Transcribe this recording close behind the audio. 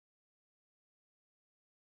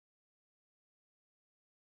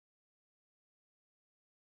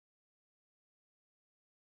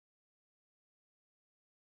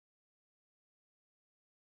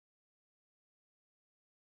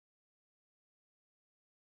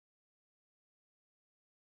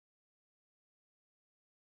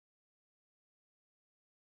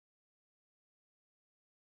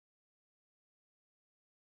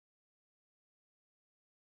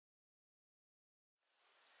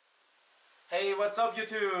Hey, what's up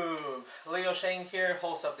YouTube? Leo Shane here,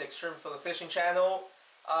 host of the Extreme Philly Fishing channel.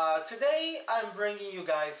 Today I'm bringing you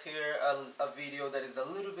guys here a video that is a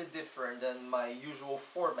little bit different than my usual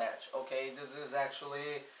format, okay? This is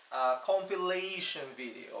actually a compilation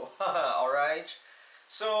video, alright?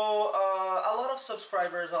 So, a lot of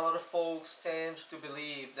subscribers, a lot of folks tend to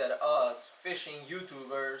believe that us fishing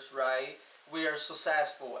YouTubers, right, we are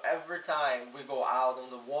successful every time we go out on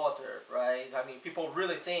the water, right? I mean, people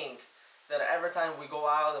really think that every time we go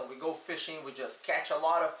out and we go fishing, we just catch a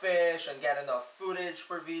lot of fish and get enough footage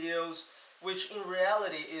for videos, which in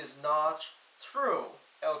reality is not true,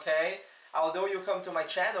 okay? Although you come to my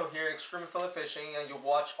channel here, Extreme Philly Fishing, and you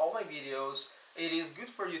watch all my videos, it is good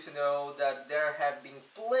for you to know that there have been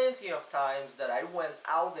plenty of times that I went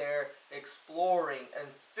out there exploring and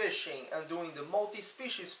fishing and doing the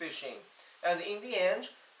multi-species fishing. And in the end,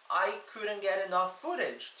 I couldn't get enough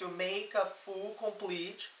footage to make a full,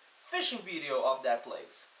 complete fishing video of that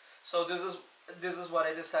place. So this is what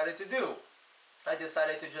I decided to do. I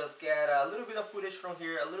decided to just get a little bit of footage from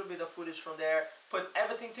here, a little bit of footage from there, put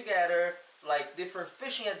everything together, like different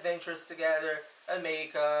fishing adventures together, and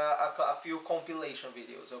make a few compilation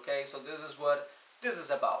videos, okay? So this is what this is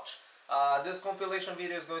about. This compilation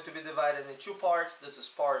video is going to be divided in two parts. This is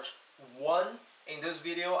part 1. In this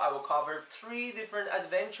video I will cover 3 different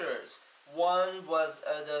adventures. One was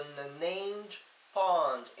the named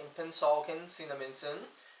pond in Pennsauken, Pennsauken.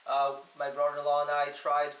 My brother-in-law and I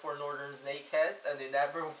tried for northern snakeheads and it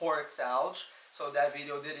never worked out, so that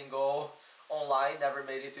video didn't go online, never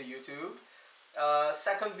made it to YouTube.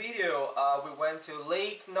 Second video, we went to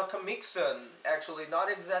Lake Nokamixon. Actually,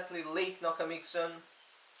 not exactly Lake Nokamixon.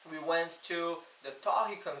 We went to the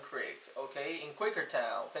Tohickon Creek, okay, in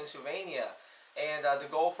Quakertown, Pennsylvania. And the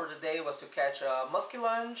goal for the day was to catch a musky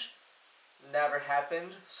lunch. Never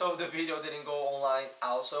happened, so the video didn't go online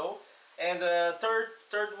also. And the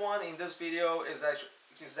third one in this video is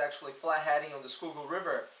actually flatheading on the Schuylkill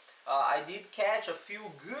River. I did catch a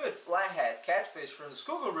few good flathead catfish from the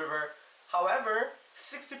Schuylkill River. However,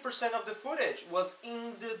 60% of the footage was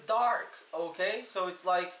in the dark, okay? So it's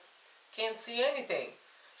like, can't see anything.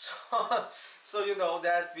 So you know,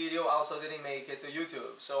 that video also didn't make it to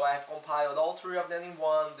YouTube. So I have compiled all 3 of them in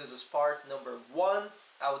one. This is part number 1.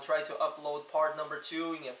 I will try to upload part number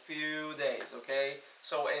 2 in a few days, okay?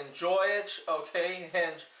 So enjoy it, okay?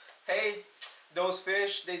 And hey, those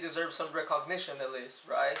fish, they deserve some recognition at least,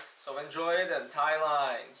 right? So enjoy it and tie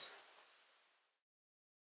lines.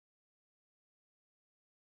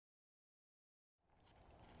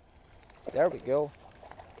 There we go.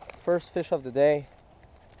 First fish of the day.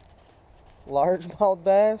 Largemouth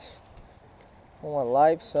bass on a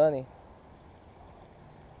live sunny.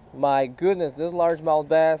 My goodness, this largemouth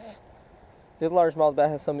bass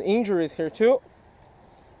has some injuries here too,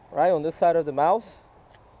 right on this side of the mouth.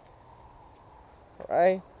 All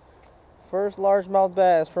right, first largemouth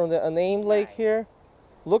bass from the unnamed lake here.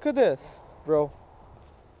 Look at this, bro.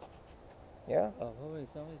 Yeah.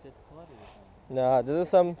 Nah,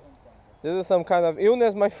 this is some kind of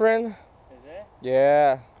illness, my friend. Is it?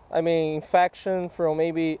 Yeah, I mean infection from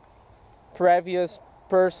maybe previous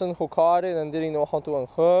person who caught it and didn't know how to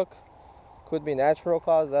unhook. Could be natural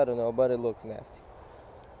cause, I don't know, but it looks nasty.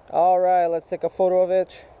 Alright, let's take a photo of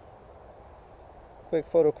it. Quick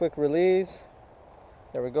photo, quick release.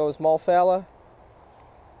 There we go, small fella.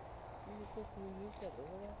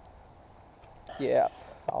 Yeah,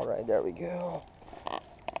 alright, there we go.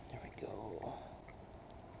 There we go.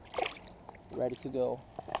 Ready to go.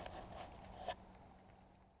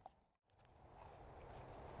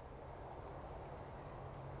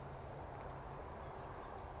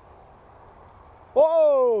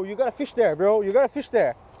 Whoa! You got a fish there, bro. You got a fish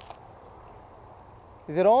there.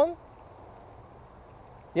 Is it on?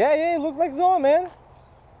 Yeah, it looks like it's on, man.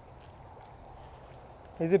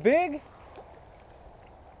 Is it big?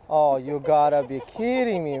 Oh, you gotta be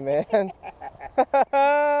kidding me, man.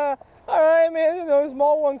 Alright, man, you know, a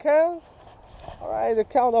small one counts. Alright, the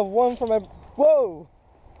count of 1 from my... Whoa!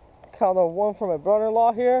 Count of 1 from my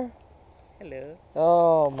brother-in-law here. Hello.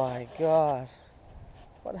 Oh my gosh.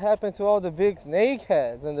 What happened to all the big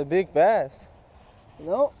snakeheads and the big bass?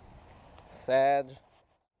 No, sad.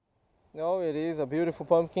 No, it is a beautiful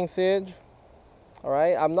pumpkin seed. All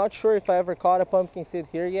right, I'm not sure if I ever caught a pumpkin seed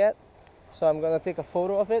here yet, so I'm gonna take a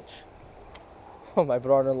photo of it. Oh, my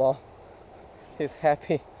brother-in-law, he's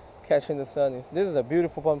happy catching the sunnies. This is a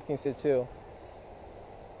beautiful pumpkin seed too.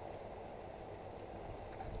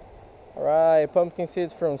 All right, pumpkin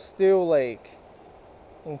seeds from Steele Lake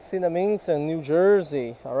in Pennsauken, New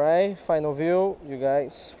Jersey. All right, final view, you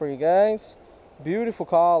guys, for you guys. Beautiful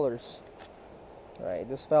colors. Right,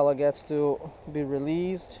 this fella gets to be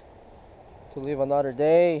released to live another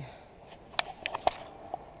day.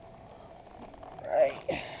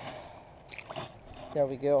 Right, there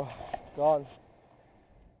we go, gone.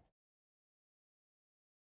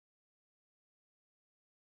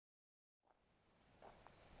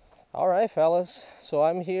 All right, fellas, so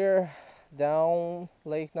I'm here down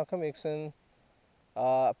Lake Nakamixon.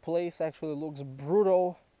 Place actually looks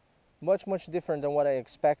brutal, much different than what I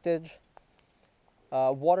expected.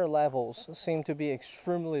 Water levels seem to be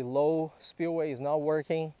extremely low. Spillway is not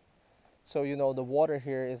working, so you know the water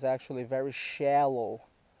here is actually very shallow.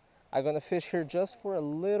 I'm gonna fish here just for a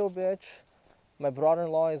little bit. My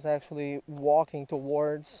brother-in-law is actually walking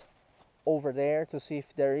towards over there to see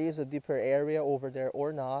if there is a deeper area over there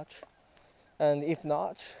or not. And if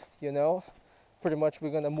not, you know, pretty much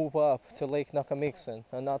we're gonna move up to Lake Nakamixon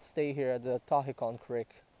and not stay here at the Tohickon Creek.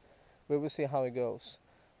 We will see how it goes.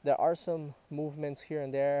 There are some movements here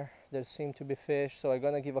and there. There seem to be fish, so I'm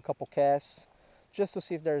gonna give a couple casts just to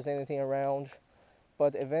see if there's anything around.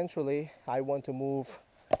 But eventually I want to move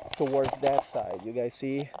towards that side. You guys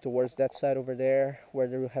see, towards that side over there where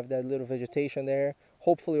they have that little vegetation there.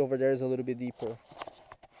 Hopefully over there is a little bit deeper.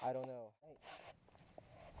 I don't know.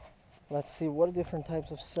 Let's see what different types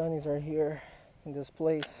of sunnies are here in this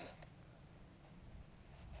place.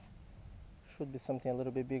 Should be something a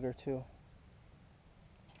little bit bigger too.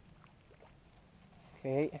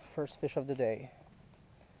 Okay, first fish of the day.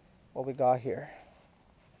 What we got here?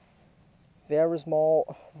 Very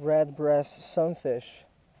small red breast sunfish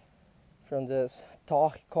from this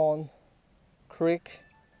Tohickon Creek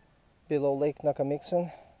below Lake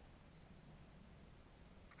Nakamixon.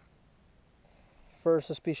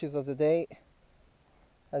 First species of the day.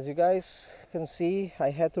 As you guys can see, I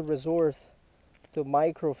had to resort to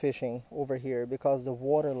microfishing over here because the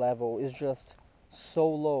water level is just so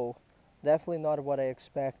low. Definitely not what I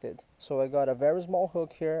expected. So I got a very small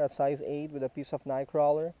hook here at size 8 with a piece of night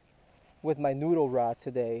crawler with my noodle rod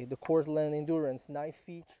today, the Cortland Endurance 9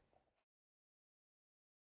 feet.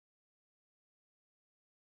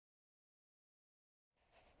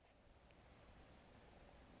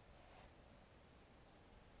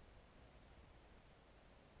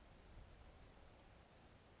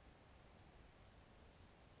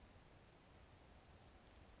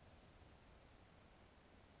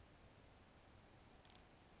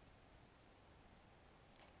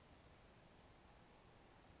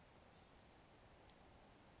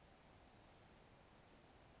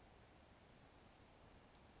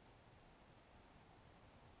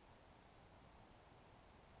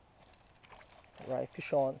 Right,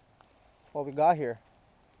 fish on. What we got here?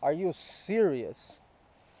 Are you serious?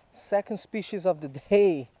 Second species of the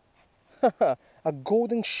day. A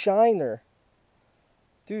golden shiner.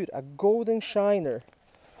 Dude, a golden shiner.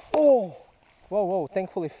 Oh! Whoa,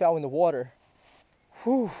 thankfully fell in the water.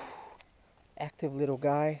 Whew. Active little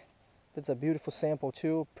guy. That's a beautiful sample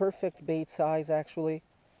too. Perfect bait size actually.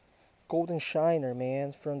 Golden shiner,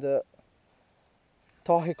 man, from the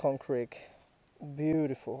Tohickon Creek.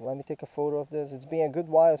 Beautiful. Let me take a photo of this. It's been a good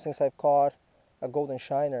while since I've caught a golden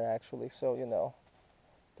shiner actually, so you know,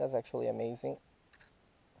 that's actually amazing.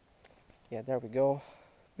 Yeah, there we go.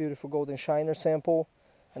 Beautiful golden shiner sample.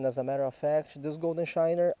 And as a matter of fact, this golden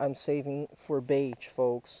shiner I'm saving for bait,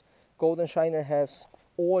 folks. Golden shiner has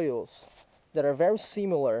oils that are very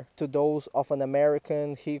similar to those of an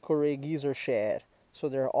American hickory geezer shad. So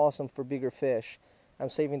they're awesome for bigger fish. I'm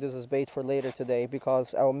saving this as bait for later today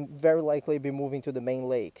because I'll very likely be moving to the main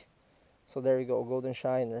lake. So there you go, golden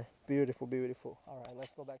shiner. Beautiful, beautiful. All right, let's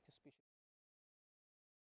go back to species.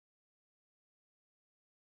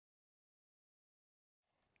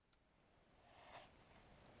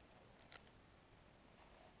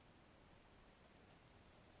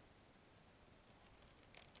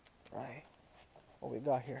 Right, what we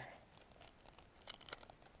got here?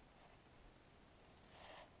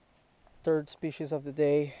 Third species of the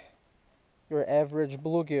day, your average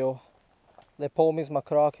bluegill, Lepomis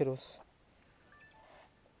macrocerus.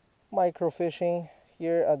 Microfishing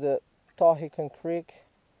here at the Tohickon Creek,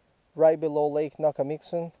 right below Lake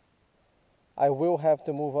Nakamixon. I will have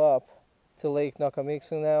to move up to Lake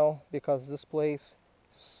Nakamixon now because this place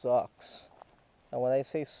sucks. And when I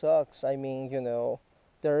say sucks, I mean, you know,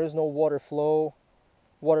 there is no water flow.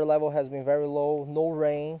 Water level has been very low, no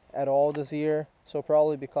rain at all this year, so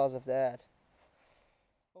probably because of that.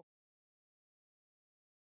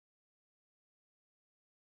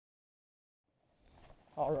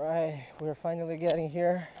 All right, we're finally getting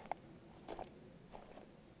here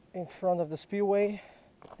in front of the spillway.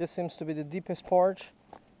 This seems to be the deepest part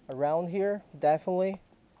around here, definitely.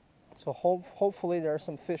 So hopefully there are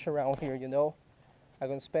some fish around here, you know. I'm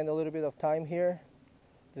gonna spend a little bit of time here.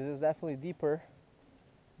 This is definitely deeper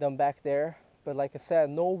than back there, but like I said,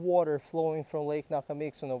 no water flowing from Lake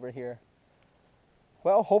Nakamixon over here.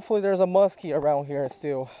 Well, hopefully there's a muskie around here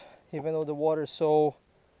still, even though the water is so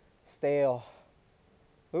stale.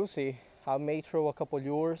 We'll see. I may throw a couple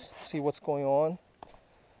lures, see what's going on.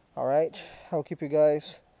 All right, I'll keep you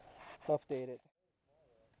guys updated.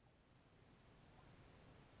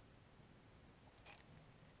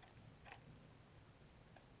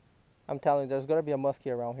 I'm telling you, there's gotta be a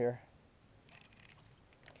muskie around here.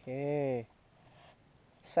 Okay.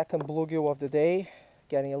 Second bluegill of the day,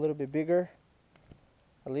 getting a little bit bigger.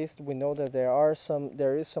 At least we know that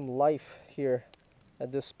there is some life here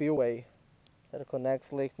at this spillway that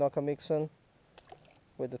connects Lake Nakamixon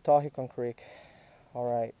with the Tohickon Creek. All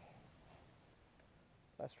right.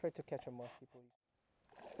 Let's try to catch a muskie,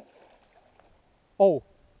 please. Oh,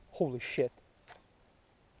 holy shit.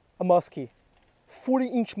 A muskie.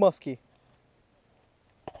 40-inch muskie.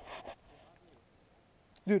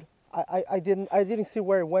 Dude, I didn't see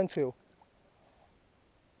where it went to.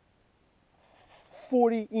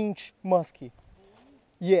 40-inch muskie.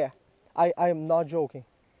 Yeah, I am not joking.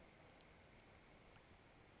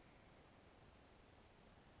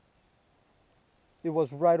 It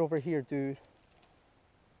was right over here, dude.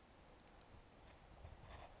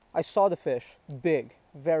 I saw the fish. Big,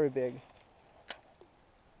 very big.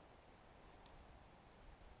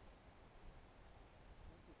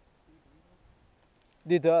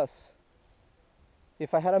 It does.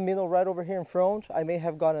 If I had a minnow right over here in front, I may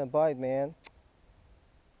have gotten a bite, man.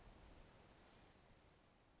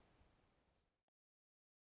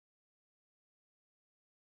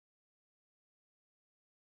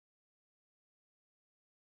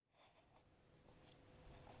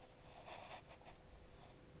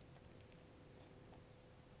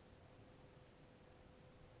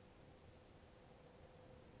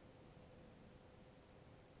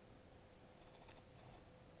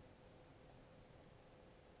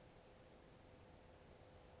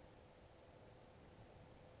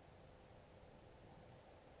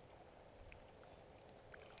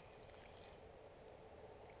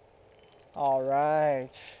 All right.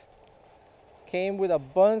 Came with a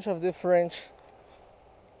bunch of different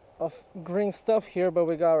green stuff here, but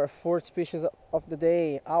we got our fourth species of the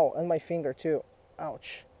day. Ow, and my finger too.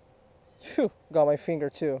 Ouch. Phew, got my finger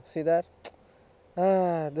too. See that?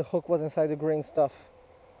 Ah, the hook was inside the green stuff.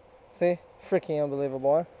 See? Freaking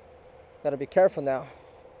unbelievable, huh? Gotta be careful now.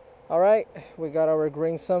 All right, we got our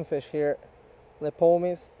green sunfish here.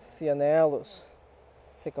 Lepomis cyanellus.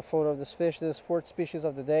 Take a photo of this fish. This is fourth species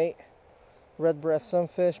of the day. Red breast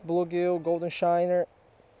sunfish, bluegill, golden shiner,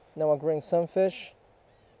 now a green sunfish.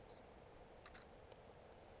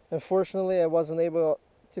 Unfortunately, I wasn't able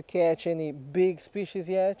to catch any big species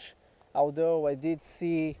yet, although I did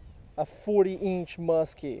see a 40-inch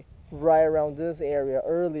muskie right around this area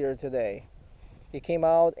earlier today. He came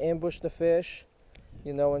out, ambushed the fish,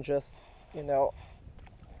 you know, and just, you know,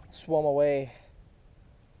 swam away.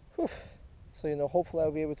 Whew. So, you know, hopefully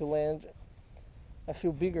I'll be able to land a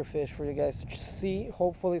few bigger fish for you guys to see,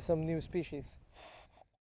 hopefully some new species.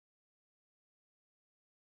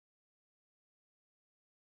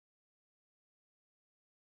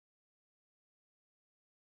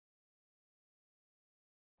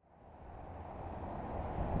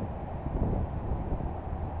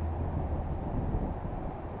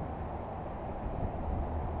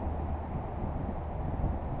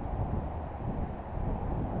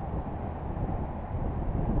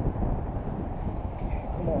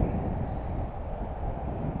 Come on.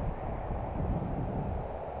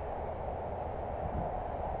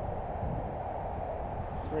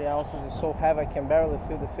 3 ounces is so heavy I can barely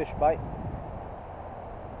feel the fish bite.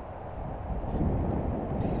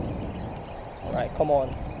 Alright, come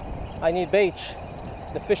on. I need bait.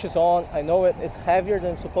 The fish is on. I know it. It's heavier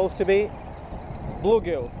than it's supposed to be.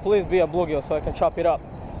 Bluegill. Please be a bluegill so I can chop it up.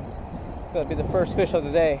 It's gonna be the first fish of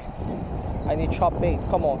the day. I need chop bait.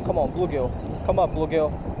 Come on, bluegill. Come up,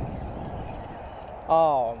 bluegill.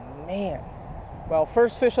 Oh, man. Well,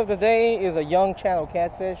 first fish of the day is a young channel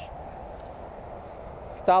catfish.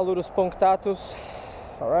 Talurus punctatus.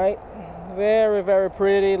 Alright. Very, very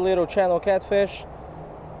pretty little channel catfish.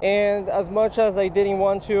 And as much as I didn't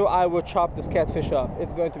want to, I would chop this catfish up.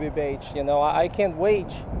 It's going to be bait. You know, I can't wait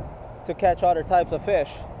to catch other types of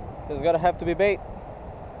fish. There's gotta have to be bait.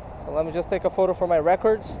 So let me just take a photo for my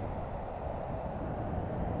records.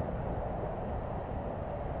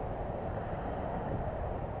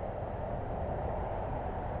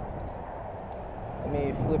 Let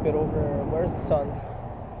me flip it over. Where's the sun?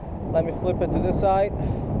 Let me flip it to this side.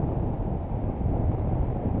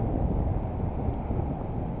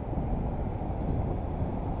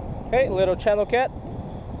 Hey, little channel cat.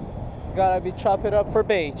 It's gotta be chop it up for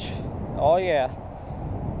bait. Oh yeah.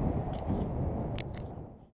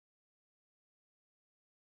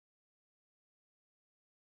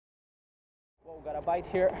 Whoa, got a bite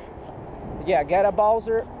here. Yeah, get a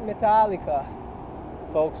Bowser Metallica.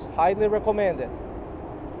 Folks, highly recommended.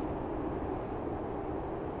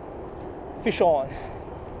 Fish on.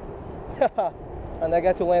 And I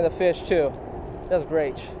got to land a fish too. That's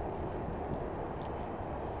great.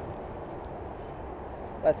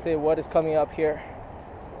 Let's see what is coming up here.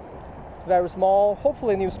 Very small,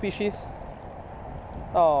 hopefully new species.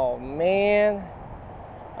 Oh man,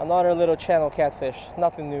 another little channel catfish.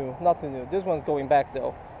 Nothing new, nothing new. This one's going back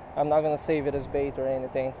though. I'm not gonna save it as bait or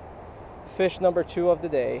anything. Fish number 2 of the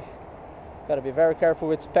day. Gotta be very careful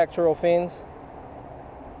with spectral fins.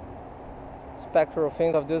 Spectral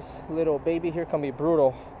fins of this little baby here can be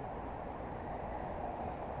brutal.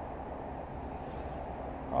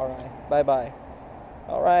 Alright, bye bye.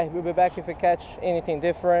 Alright, we'll be back if we catch anything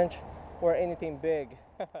different or anything big.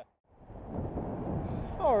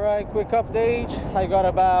 Alright, quick update. I got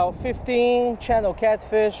about 15 channel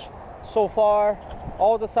catfish so far,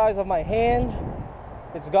 all the size of my hand.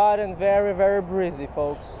 It's gotten very, very breezy,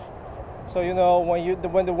 folks. So you know,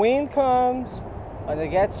 when the wind comes and it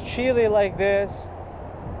gets chilly like this,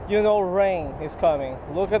 you know rain is coming.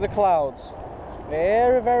 Look at the clouds.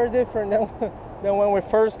 Very, very different than when we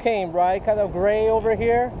first came, right? Kind of gray over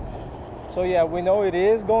here. So yeah, we know it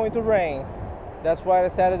is going to rain. That's why I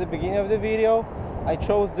said at the beginning of the video, I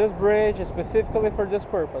chose this bridge specifically for this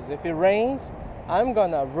purpose. If it rains, I'm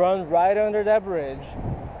gonna run right under that bridge.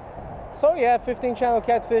 So yeah, 15 channel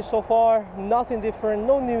catfish so far, nothing different,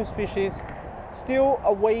 no new species. Still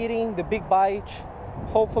awaiting the big bite.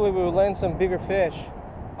 Hopefully we will land some bigger fish.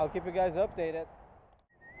 I'll keep you guys updated.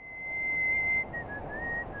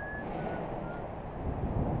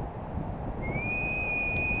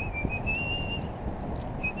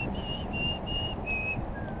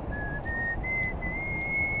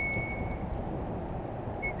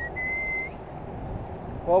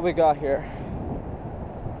 What we got here?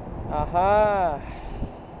 Aha!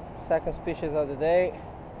 Second species of the day.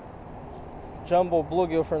 Jumbo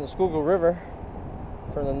bluegill from the Schuylkill River.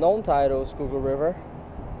 From the non-tidal Schuylkill River.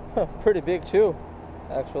 Pretty big too,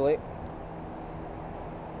 actually.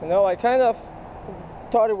 You know, I kind of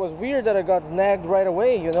thought it was weird that I got snagged right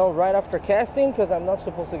away, you know, right after casting, because I'm not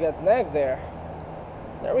supposed to get snagged there.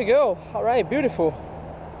 There we go. Alright, beautiful.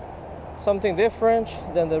 Something different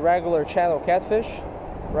than the regular channel catfish.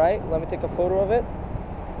 Right? Let me take a photo of it.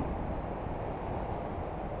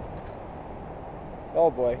 Oh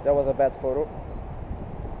boy, that was a bad photo.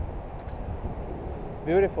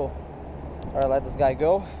 Beautiful. Alright, let this guy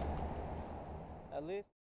go. At least.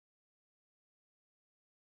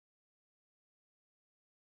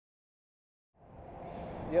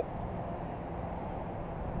 Yep.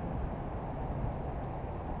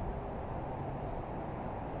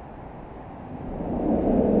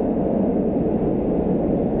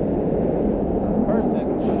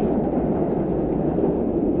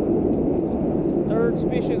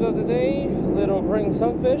 Species of the day, little green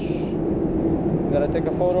sunfish. Gotta take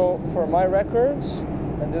a photo for my records,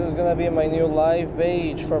 and this is gonna be my new live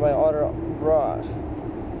bait for my other rod.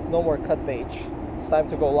 No more cut bait. It's time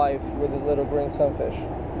to go live with this little green sunfish.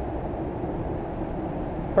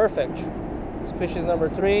 Perfect. Species number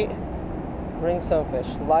 3, green sunfish.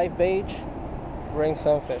 Live bait, green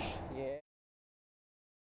sunfish.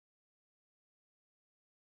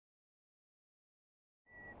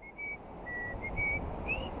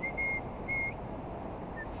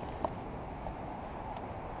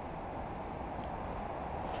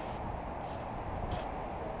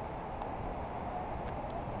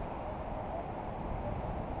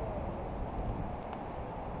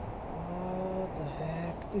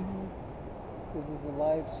 Dude, this is a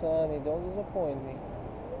live sunny, don't disappoint me.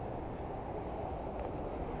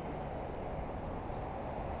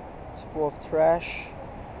 It's full of trash.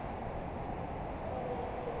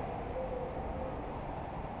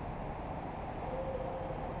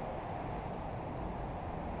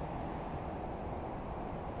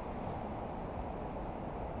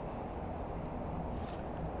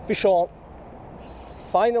 Fish on.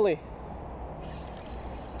 Finally.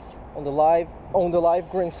 On the live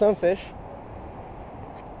green sunfish.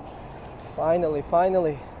 Finally,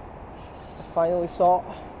 I finally saw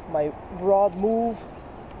my rod move.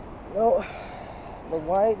 No, but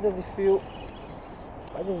why does it feel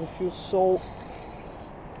so?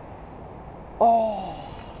 Oh,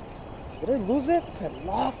 did I lose it? I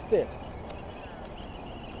lost it.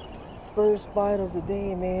 First bite of the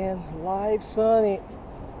day, man. Live sunny.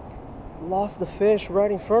 Lost the fish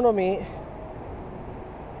right in front of me.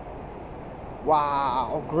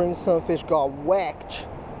 Wow, green sunfish got whacked.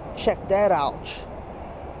 Check that out.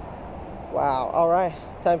 Wow, alright,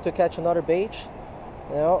 time to catch another bait.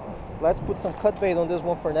 You know, let's put some cut bait on this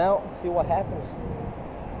one for now, see what happens.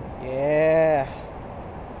 Yeah.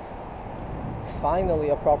 Finally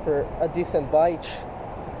a decent bite.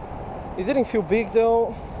 It didn't feel big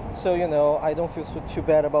though, so you know, I don't feel too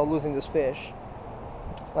bad about losing this fish.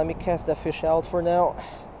 Let me cast that fish out for now.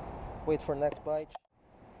 Wait for next bite.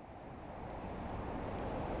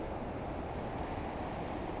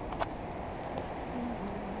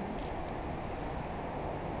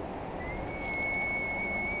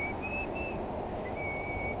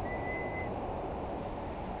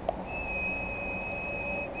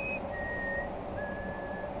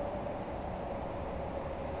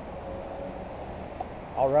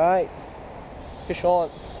 All right, fish on.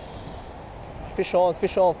 Fish on,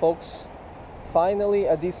 fish on, folks. Finally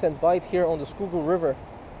a decent bite here on the Schuylkill River.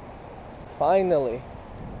 Finally.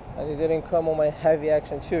 And it didn't come on my heavy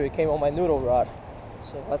action too, it came on my noodle rod.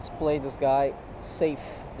 So let's play this guy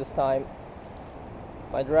safe this time.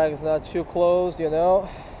 My drag is not too close, you know.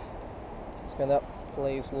 Just gonna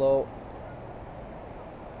play slow.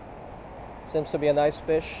 Seems to be a nice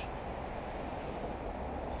fish.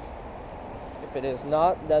 If it is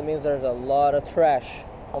not, that means there's a lot of trash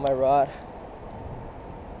on my rod.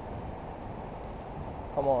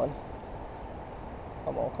 Come on.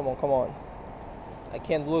 Come on, come on, come on. I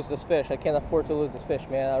can't lose this fish. I can't afford to lose this fish,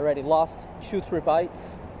 man. I already lost 2-3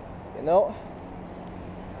 bites. You know?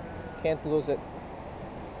 Can't lose it.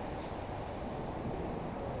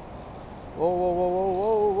 Whoa, whoa, whoa, whoa,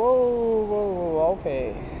 whoa, whoa, whoa, whoa.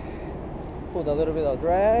 Okay. Pulled a little bit of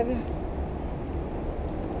drag.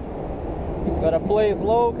 Gotta play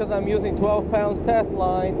slow because I'm using 12 pounds test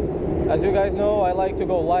line. As you guys know, I like to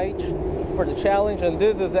go light for the challenge, and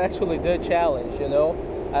this is actually the challenge, you know.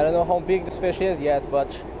 I don't know how big this fish is yet,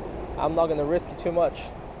 but I'm not gonna risk it too much.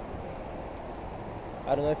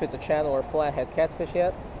 I don't know if it's a channel or flathead catfish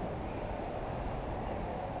yet.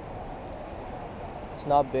 It's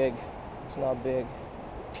not big. It's not big.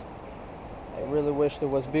 I really wish it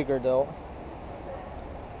was bigger though.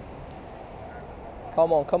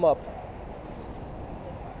 Come on, come up.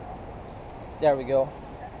 There we go.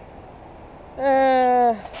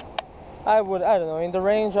 I don't know, in the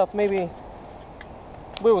range of maybe,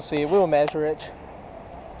 we will see, we will measure it.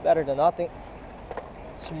 Better than nothing.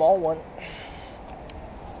 Small one.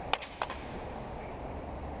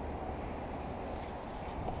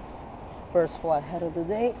 First flathead of the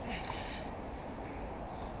day.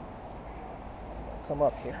 Come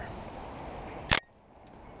up here.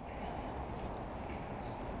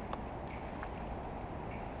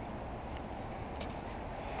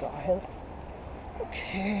 Got him.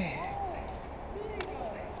 Okay.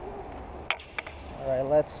 Alright,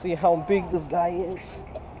 let's see how big this guy is.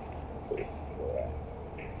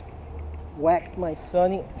 Whacked my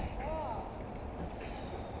Sonny.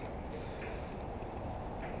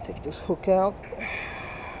 Take this hook out.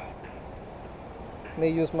 May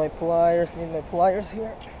use my pliers, need my pliers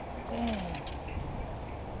here.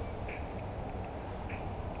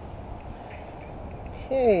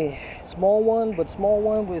 Okay, small one, but small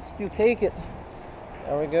one, we'll still take it.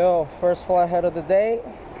 There we go, first flathead of the day.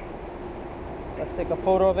 Let's take a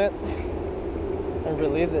photo of it and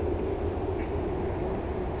release it.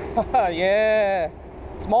 Yeah,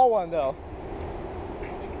 small one though.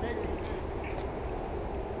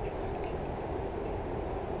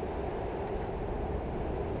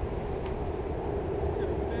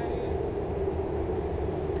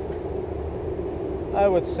 I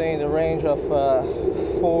would say in the range of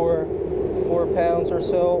 4 pounds or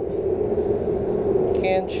so.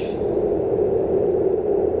 Kinch.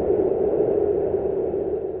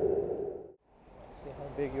 Let's see how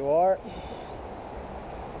big you are.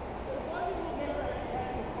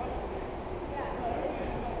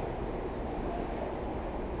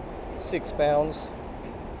 Six pounds.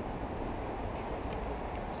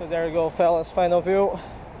 So there you go, fellas, final view.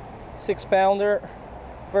 6-pounder,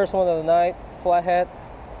 first one of the night, flathead.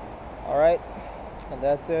 All right, and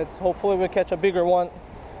that's it. Hopefully we'll catch a bigger one.